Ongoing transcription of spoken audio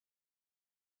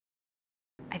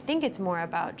I think it's more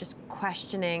about just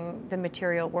questioning the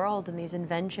material world and these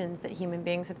inventions that human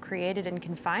beings have created and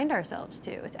confined ourselves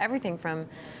to. It's everything from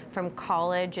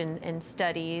college and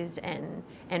studies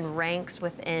and ranks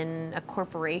within a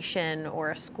corporation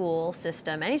or a school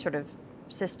system, any sort of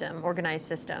system, organized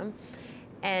system,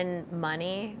 and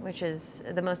money, which is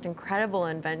the most incredible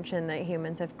invention that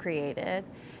humans have created,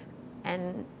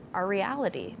 and our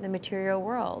reality, the material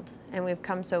world. And we've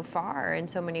come so far in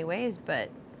so many ways, but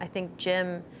I think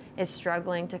Jim is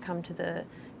struggling to come to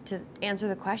answer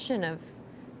the question of,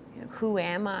 you know, who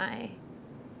am I?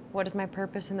 What is my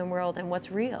purpose in the world, and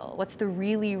what's real? What's the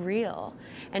really real?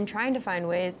 And trying to find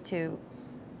ways to,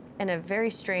 in a very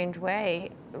strange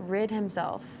way, rid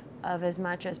himself of as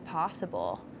much as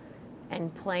possible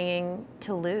and playing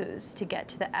to lose to get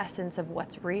to the essence of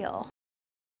what's real.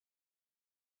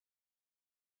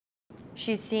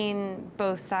 She's seen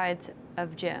both sides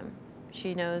of Jim.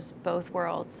 She knows both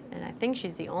worlds, and I think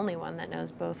she's the only one that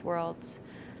knows both worlds,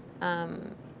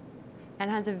 and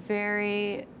has a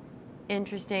very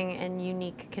interesting and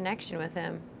unique connection with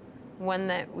him, one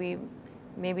that we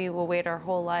maybe will wait our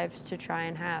whole lives to try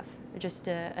and have, just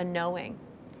a knowing.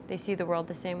 They see the world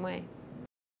the same way.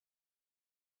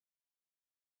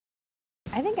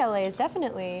 I think LA is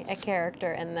definitely a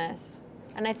character in this,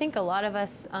 and I think a lot of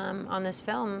us on this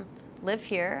film live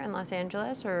here in Los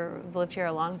Angeles, or have lived here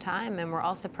a long time, and we're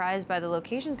all surprised by the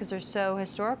locations because they're so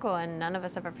historical and none of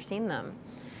us have ever seen them.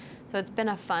 So it's been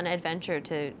a fun adventure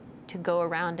to go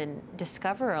around and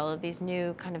discover all of these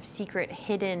new kind of secret,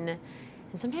 hidden,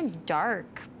 and sometimes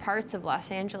dark parts of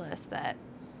Los Angeles that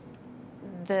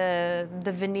the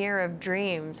veneer of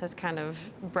dreams has kind of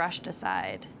brushed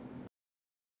aside.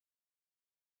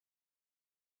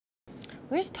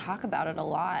 We just talk about it a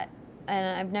lot.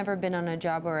 And I've never been on a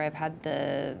job where I've had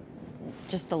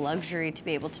just the luxury to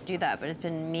be able to do that, but it's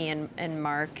been me and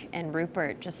Mark and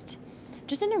Rupert just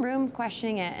in a room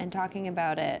questioning it and talking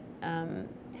about it, and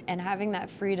having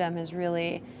that freedom has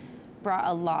really brought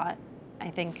a lot, I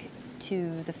think,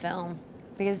 to the film,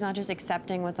 because it's not just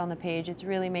accepting what's on the page, it's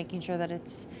really making sure that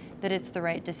it's the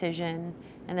right decision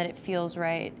and that it feels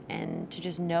right, and to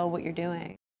just know what you're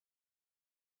doing.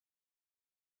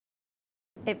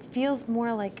 It feels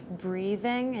more like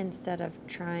breathing instead of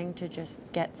trying to just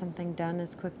get something done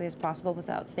as quickly as possible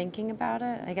without thinking about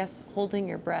it. I guess holding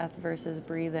your breath versus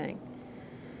breathing.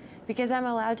 Because I'm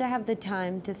allowed to have the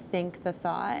time to think the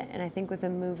thought, and I think with a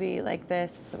movie like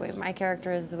this, the way my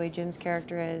character is, the way Jim's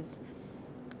character is,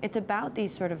 it's about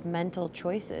these sort of mental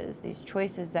choices, these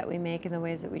choices that we make and the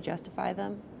ways that we justify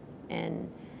them.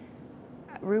 And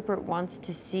Rupert wants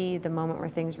to see the moment where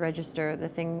things register,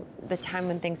 the time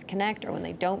when things connect or when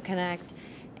they don't connect,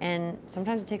 and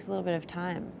sometimes it takes a little bit of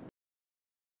time.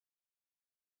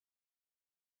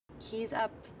 He's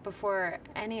up before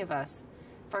any of us.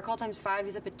 If our call time's 5,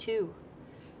 he's up at 2.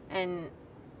 And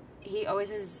he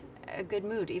always is a good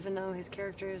mood, even though his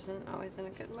character isn't always in a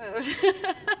good mood.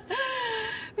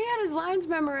 We had his lines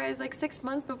memorized like 6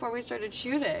 months before we started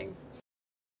shooting.